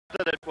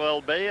that it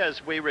will be,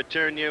 as we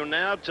return you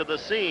now to the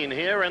scene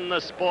here in the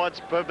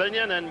Sports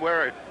Pavilion, and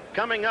we're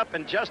coming up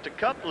in just a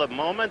couple of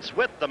moments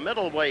with the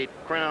middleweight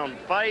crown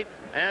fight,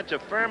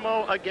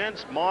 Antoufermo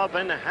against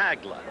Marvin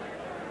Hagler.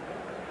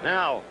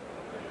 Now,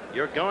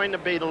 you're going to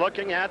be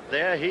looking at,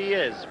 there he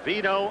is,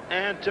 Vito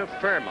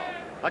Antoufermo,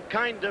 a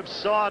kind of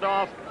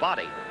sawed-off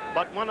body,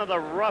 but one of the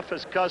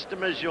roughest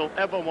customers you'll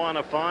ever want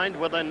to find,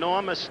 with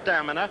enormous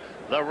stamina.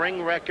 The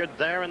ring record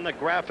there in the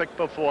graphic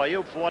before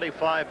you,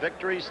 45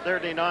 victories,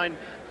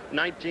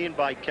 39-19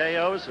 by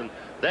KOs. And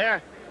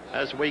there,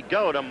 as we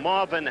go to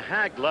Marvin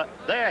Hagler,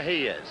 there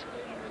he is.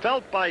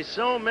 Felt by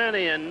so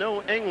many in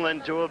New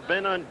England to have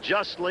been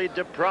unjustly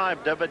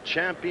deprived of a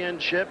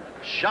championship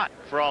shot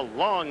for a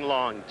long,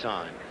 long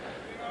time.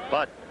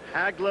 But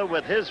Hagler,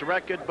 with his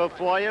record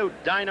before you,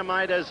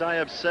 dynamite, as I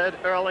have said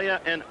earlier,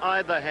 in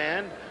either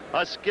hand,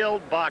 a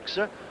skilled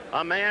boxer,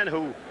 a man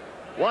who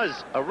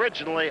was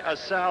originally a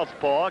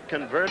southpaw,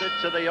 converted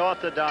to the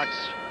orthodox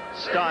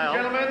style.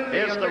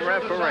 Here's the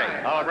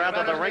referee, or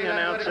rather the ring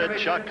announcer,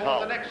 Chuck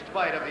Hull. The next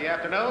fight of the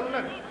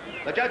afternoon.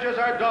 The judges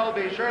are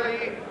Dalby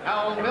Shirley,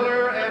 Hal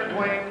Miller, and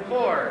Dwayne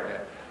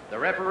Ford. The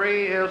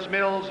referee is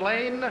Mills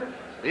Lane.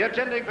 The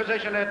attending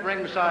physician at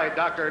ringside,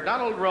 Dr.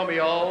 Donald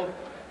Romeo.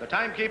 The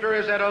timekeeper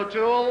is Ed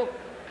O'Toole.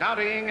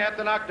 Counting at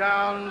the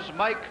knockdowns,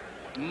 Mike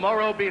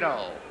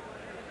Morobino.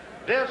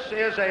 This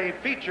is a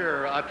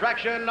feature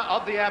attraction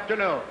of the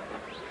afternoon.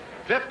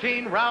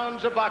 15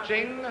 rounds of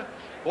boxing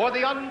for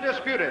the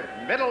undisputed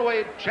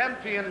middleweight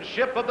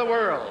championship of the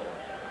world.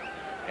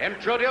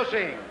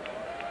 Introducing,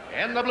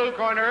 in the blue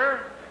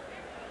corner,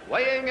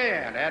 weighing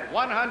in at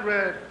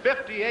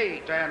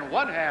 158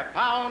 1/2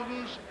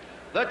 pounds,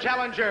 the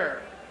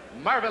challenger,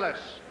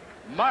 Marvelous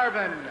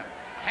Marvin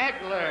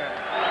Hagler.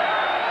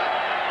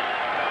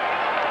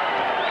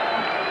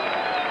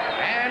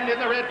 And in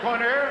the red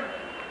corner,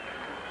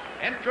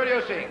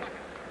 introducing,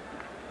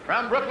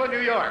 from Brooklyn, New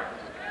York,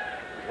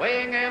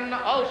 weighing in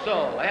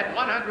also at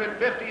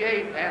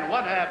 158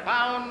 1/2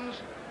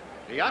 pounds,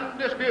 the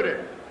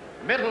undisputed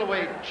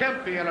middleweight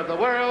champion of the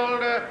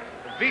world,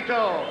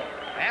 Vito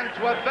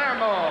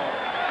Antoufermo.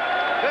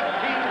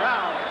 15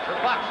 rounds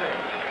of boxing.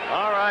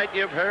 All right,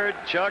 you've heard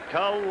Chuck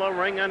Hull, the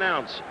ring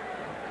announcer.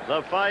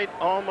 The fight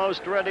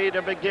almost ready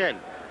to begin.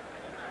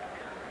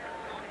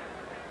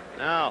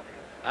 Now,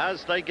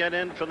 as they get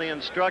in for the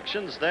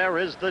instructions, there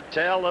is the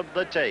tail of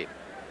the tape.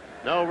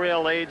 No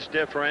real age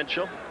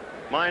differential,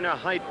 minor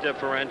height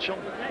differential,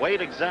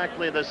 weight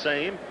exactly the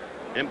same,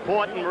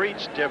 important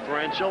reach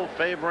differential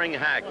favoring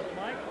Hagler.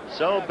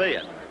 So be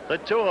it. The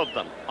two of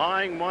them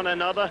eyeing one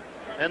another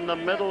in the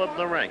middle of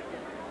the ring.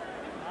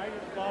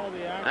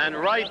 And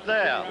right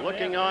there,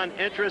 looking on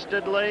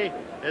interestedly,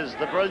 is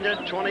the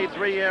brilliant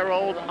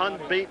 23-year-old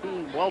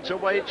unbeaten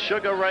welterweight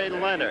Sugar Ray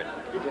Leonard.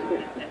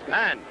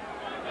 And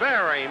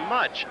very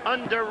much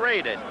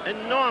underrated,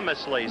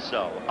 enormously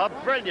so, a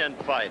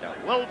brilliant fighter,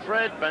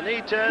 Wilfred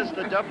Benitez,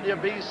 the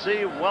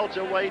WBC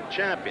welterweight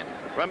champion.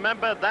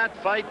 Remember that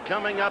fight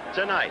coming up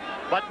tonight.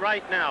 But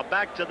right now,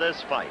 back to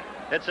this fight.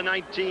 It's a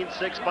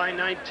 19-6 by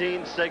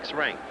 19-6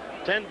 ring.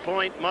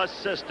 10-point must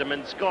system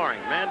in scoring.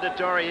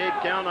 Mandatory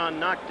 8 count on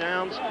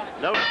knockdowns.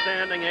 No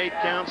standing 8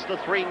 counts. The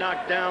 3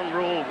 knockdown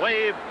rule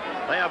waived.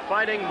 They are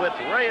fighting with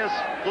Reyes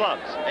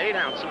gloves, 8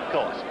 ounce of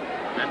course.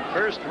 And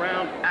first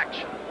round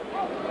action.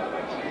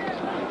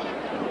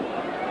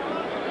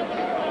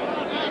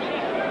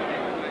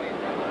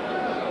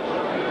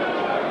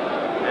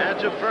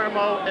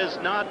 Antoufermo is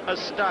not a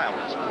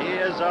stylist. He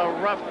is a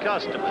rough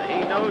customer.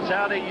 He knows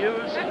how to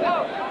use his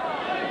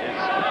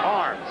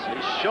arms,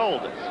 his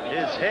shoulders,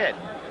 his head.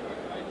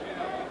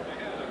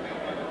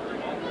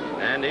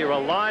 And he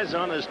relies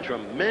on his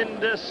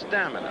tremendous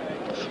stamina.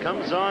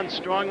 Comes on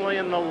strongly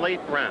in the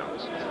late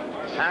rounds.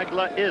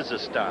 Hagler is a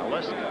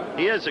stylist.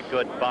 He is a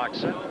good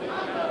boxer.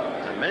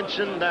 I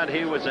mentioned that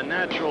he was a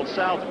natural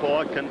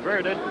southpaw,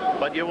 converted,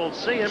 but you will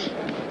see him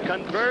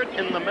convert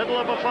in the middle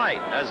of a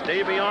fight, as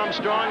Davy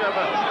Armstrong of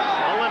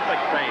Olympic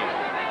fame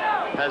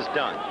has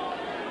done.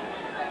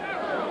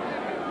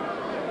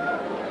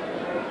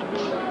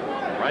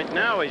 Right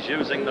now he's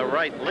using the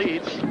right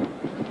lead.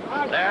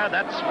 There,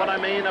 that's what I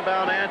mean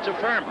about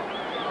Antoufermo.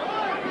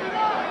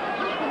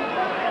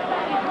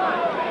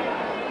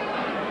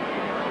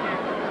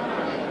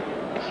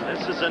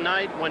 This is a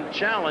night when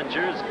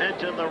challengers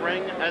enter the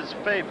ring as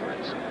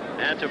favorites.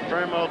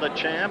 Antoufermo, the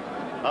champ,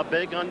 a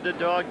big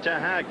underdog to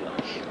Hagler.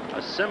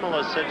 A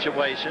similar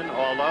situation,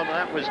 although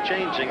that was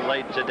changing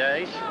late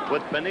today,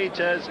 with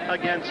Benitez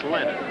against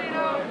Leonard.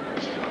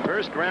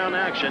 First round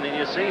action, and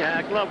you see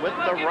Hagler with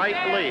the right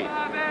lead.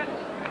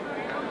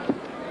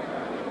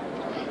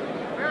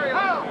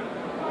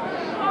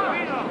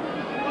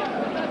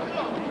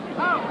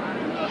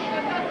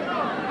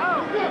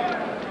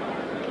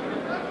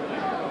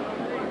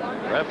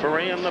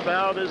 Referee in the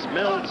bout is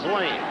Mills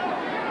Lane.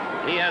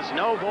 He has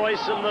no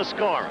voice in the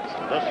scoring.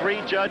 The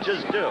 3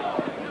 judges do.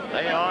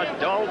 They are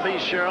Dalby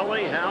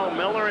Shirley, Hal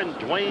Miller, and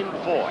Dwayne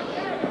Ford.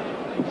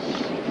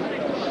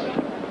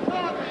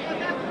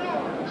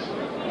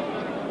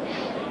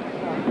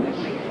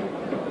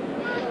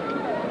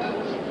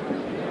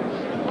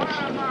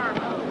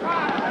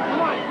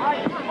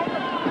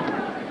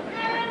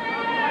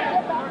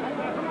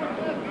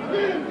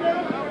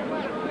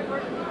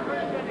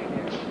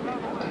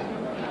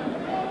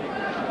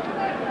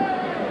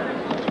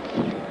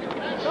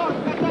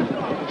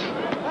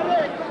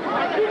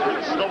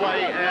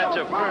 way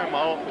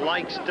Antoufermo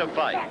likes to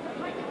fight.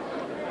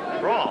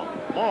 Brawl,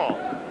 maul,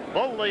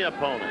 bull the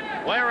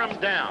opponent, wear him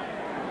down.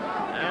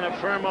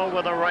 Antoufermo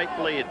with a right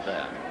lead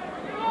there.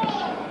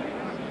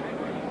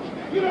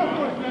 Good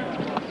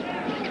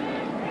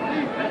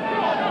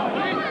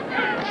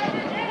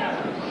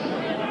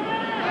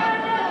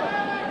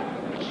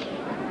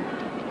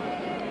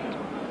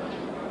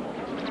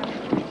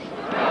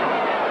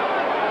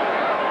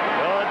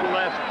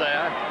left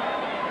there.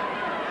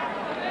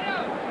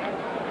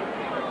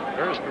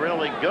 First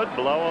really good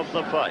blow of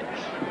the fight.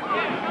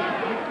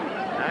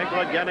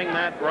 Hagler getting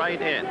that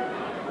right in.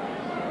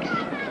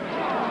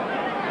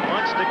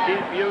 Wants to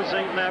keep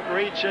using that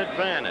reach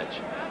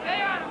advantage.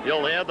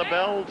 You'll hear the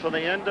bell for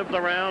the end of the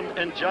round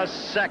in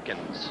just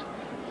seconds.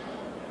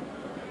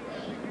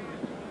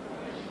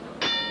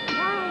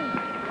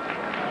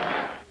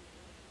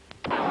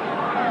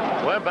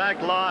 We're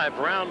back live.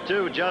 Round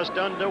 2 just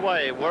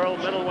underway. World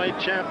Middleweight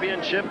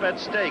Championship at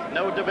stake.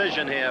 No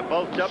division here.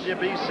 Both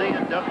WBC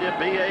and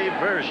WBA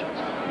versions.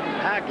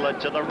 Hagler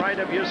to the right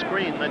of your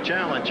screen, the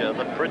challenger,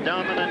 the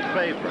predominant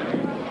favorite.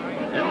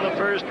 In the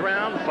first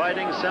round,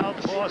 fighting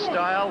southpaw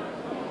style,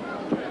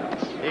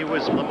 he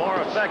was the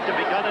more effective.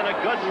 He got in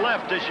a good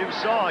left, as you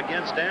saw,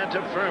 against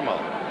Antoufermo.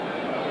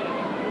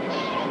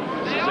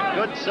 This is a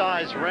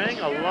good-sized ring,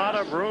 a lot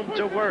of room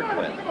to work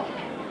with.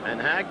 And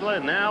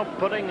Hagler now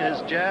putting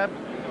his jab,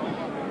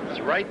 his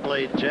right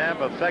blade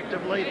jab,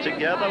 effectively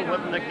together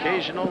with an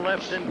occasional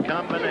left in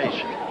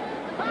combination.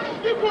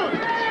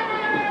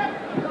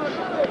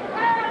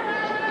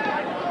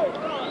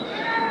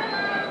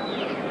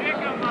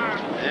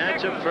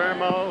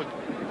 Antoufermo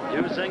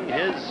using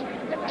his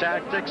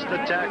tactics, the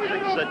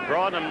tactics that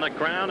brought him the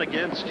crown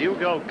against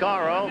Hugo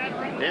Caro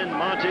in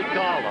Monte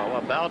Carlo,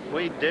 about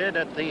we did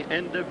at the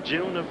end of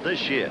June of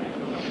this year.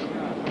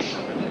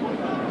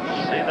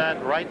 See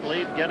that right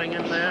lead getting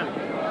in there?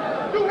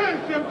 Do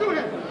him, Jim, do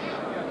him.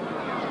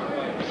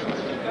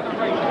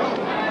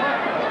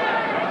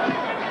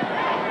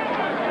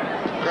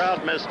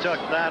 Crowd mistook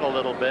that a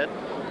little bit.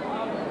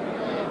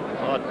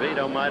 Thought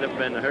Vito might have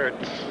been hurt.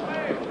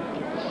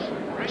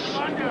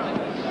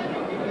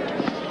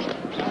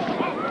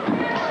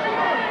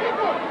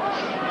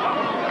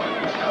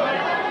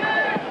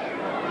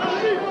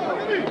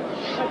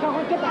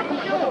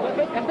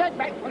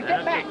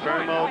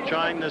 Antoufermo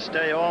trying to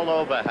stay all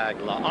over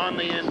Hagler on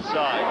the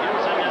inside,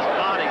 using his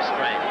body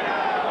strength,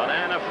 but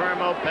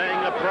Antoufermo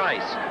paying the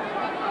price.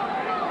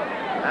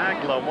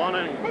 Hagler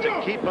wanting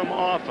to keep him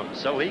off him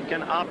so he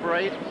can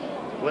operate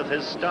with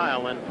his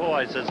style and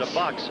poise as a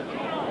boxer,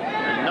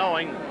 and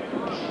knowing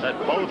that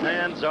both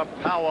hands are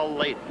power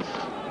laden.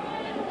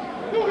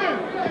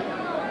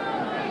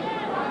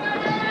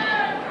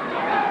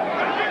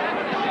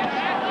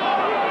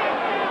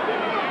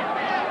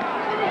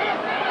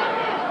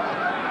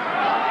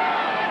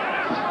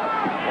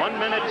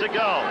 To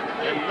go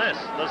in this,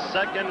 the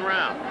second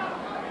round.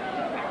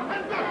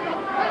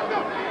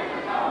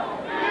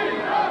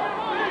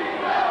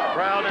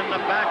 Crowd in the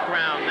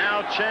background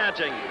now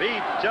chanting,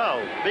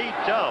 Vito,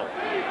 Vito,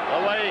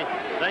 the way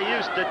they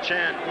used to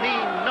chant,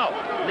 Nino,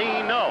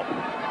 Nino,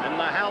 in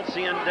the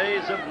halcyon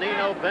days of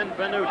Nino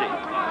Benvenuti.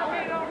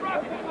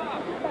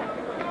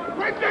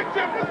 Right there,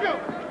 Jeff, let's go.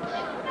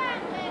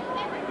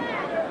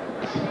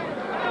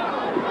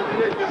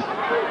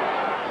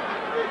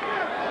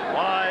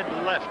 Wide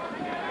left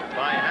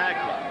by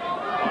Hagler,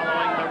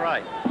 following the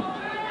right.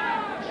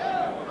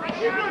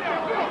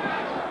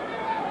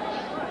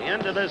 At the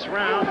end of this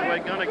round,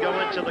 we're going to go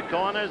into the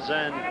corners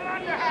and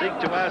seek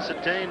to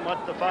ascertain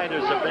what the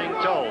fighters are being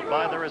told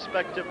by the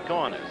respective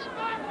corners.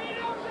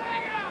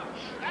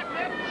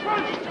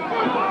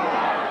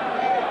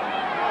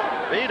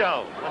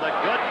 Vito with a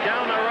good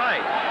counter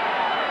right.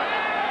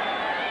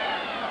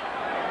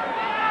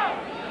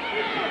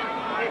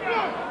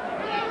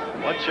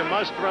 What you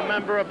must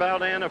remember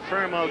about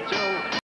Antoufermo, too,